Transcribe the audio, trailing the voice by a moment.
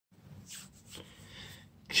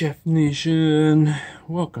Jeff Nation,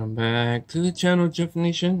 welcome back to the channel, Jeff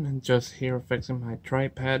Nation. I'm just here fixing my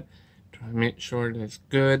tripod, trying to make sure that it's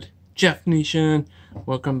good. Jeff Nation,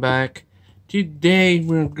 welcome back. Today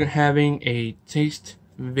we're having a taste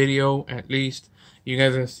video, at least. You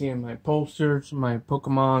guys are seeing my posters, my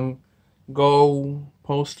Pokemon Go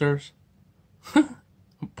posters. I'm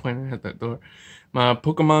pointing at that door. My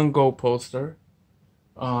Pokemon Go poster.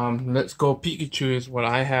 Let's Go Pikachu is what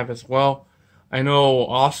I have as well. I know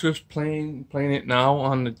Oscar's playing it now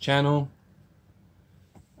on the channel.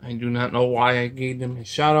 I do not know why I gave him a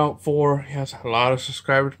shout out for. He has a lot of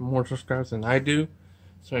subscribers, more subscribers than I do.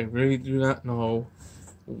 So I really do not know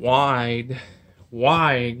why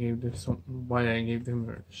I gave him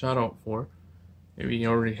a shout out for. Maybe he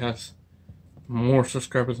already has more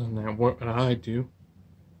subscribers than that what I do.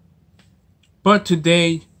 But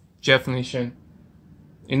today, Jeff Nation,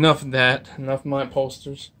 enough of that, enough of my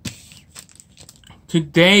posters.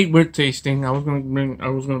 Today we're tasting. I was gonna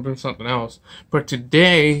bring something else, but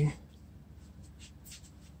today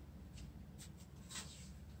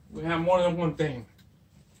we have more than one thing,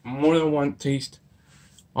 more than one taste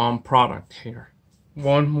product here.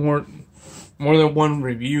 More than one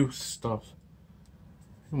review stuff.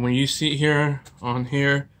 When you see here on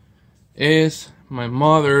here is my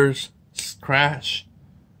mother's scratch,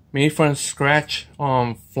 made from scratch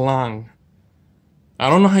flan. I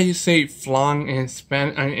don't know how you say flan in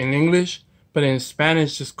English, but in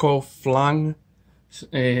Spanish it's called flan.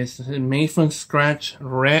 It's made from scratch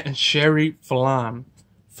red cherry flan.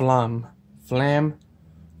 Flan. And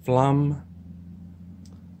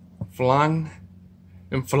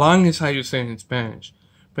flan is how you say it in Spanish.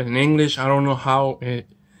 But in English, I don't know how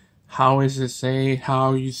you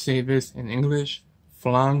say this in English.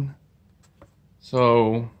 Flan.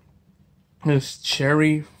 So it's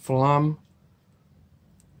cherry flan.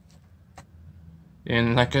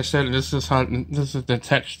 And like I said, this is the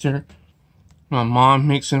texture. My mom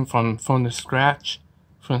makes it from scratch,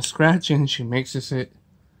 and she makes it,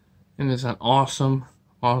 and it's an awesome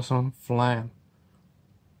flan.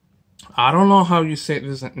 I don't know how you say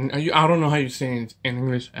this. I don't know how you say it in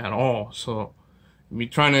English at all. So, if you're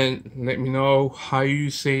trying to let me know how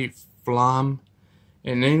you say flan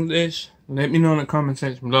in English, let me know in the comment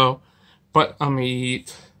section below. But I'm gonna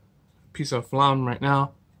eat a piece of flan right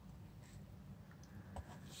now.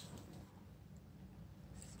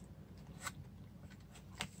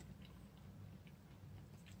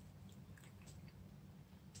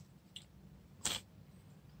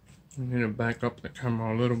 I'm going to back up the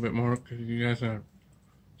camera a little bit more because you guys are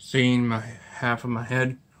seeing my half of my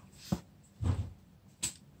head.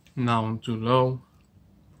 Now I'm too low.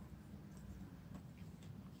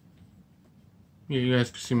 Yeah, you guys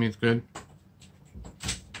can see me, it's good.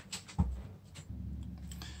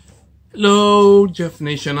 Hello, Jeff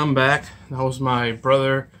Nation, I'm back. That was my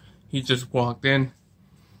brother. He just walked in.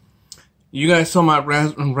 You guys saw my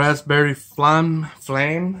raspberry flan.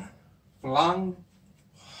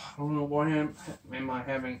 I don't know why am I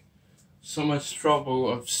having so much trouble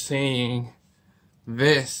of saying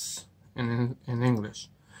this in English.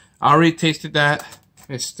 I already tasted that.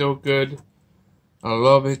 It's still good. I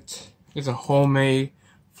love it. It's a homemade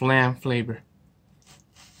flan flavor.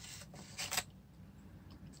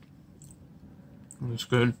 It's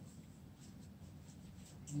good.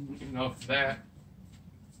 Enough of that.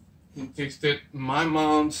 You tasted my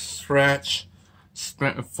mom's scratch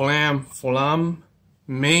flan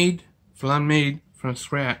made from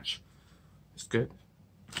scratch. It's good.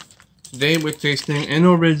 Today we're tasting an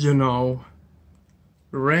original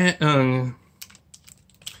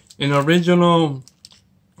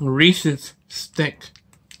Reese's stick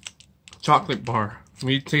chocolate bar.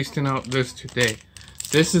 We're tasting out this today.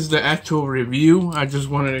 This is the actual review. I just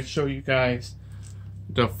wanted to show you guys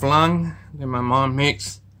the flan that my mom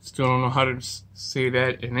makes. Still don't know how to say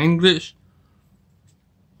that in English.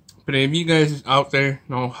 But if you guys out there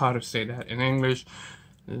know how to say that in English,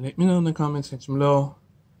 let me know in the comment section below.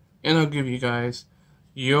 And I'll give you guys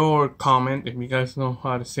your comment if you guys know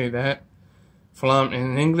how to say that. Flan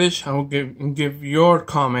in English, I will give your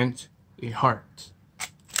comment a heart.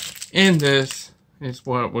 And this is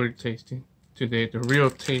what we're tasting today. The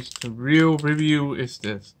real taste, the real review is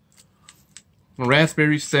this.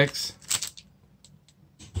 Raspberry sticks.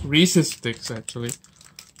 Reese's sticks, actually.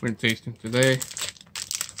 We're tasting today.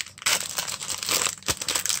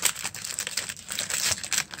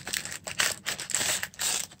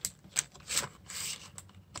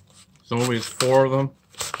 There's always 4 of them.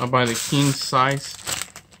 I buy the king size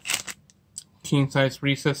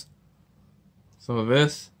Reese's. So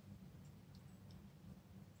this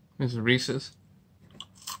is Reese's.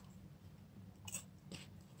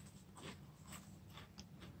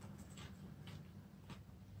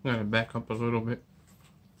 Gotta back up a little bit.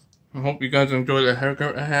 I hope you guys enjoy the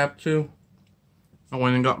haircut I have too. I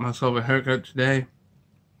went and got myself a haircut today.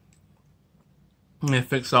 And it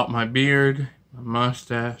fixed out my beard, my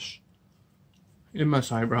mustache, and my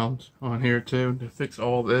eyebrows on here too. To fix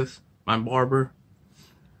all this. My barber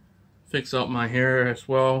fixed out my hair as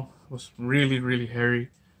well. It was really hairy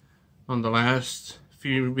on the last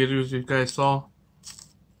few videos you guys saw.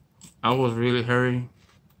 I was really hairy.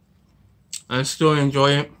 I still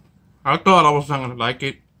enjoy it. I thought I was not gonna like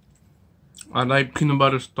it. I like peanut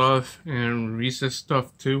butter stuff and Reese's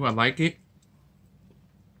stuff too. I like it.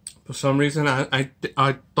 For some reason, I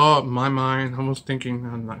thought in my mind, I was thinking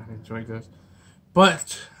I'm not gonna enjoy this,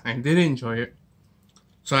 but I did enjoy it.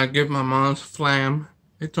 So I give my mom's flam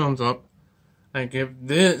a thumbs up. I give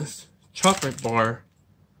this chocolate bar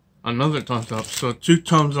another thumbs up. So 2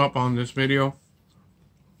 thumbs up on this video.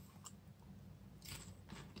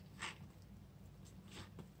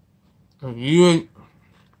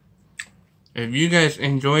 If you guys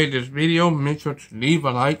enjoyed this video, make sure to leave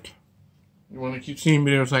a like. If you want to keep seeing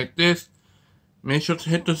videos like this, make sure to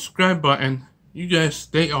hit the subscribe button. You guys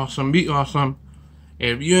stay awesome, be awesome.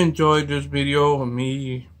 If you enjoyed this video of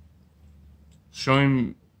me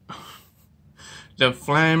showing the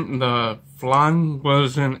flan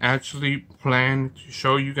wasn't actually planned to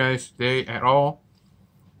show you guys today at all.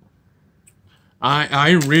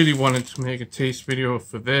 I really wanted to make a taste video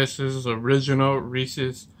for this. This is original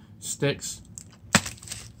Reese's Sticks.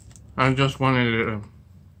 I just wanted to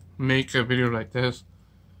make a video like this,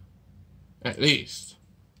 at least.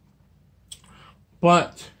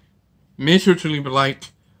 But make sure to leave a like.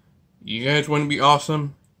 You guys want to be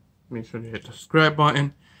awesome, make sure to hit the subscribe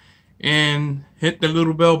button and hit the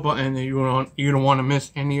little bell button if you don't want to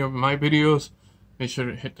miss any of my videos. Make sure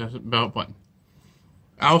to hit the bell button.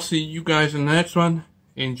 I'll see you guys in the next one.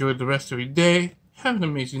 Enjoy the rest of your day. Have an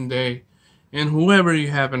amazing day. And whoever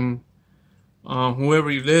you live,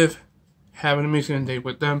 have an amazing day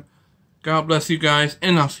with them. God bless you guys,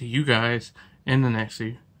 and I'll see you guys in the next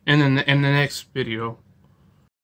video.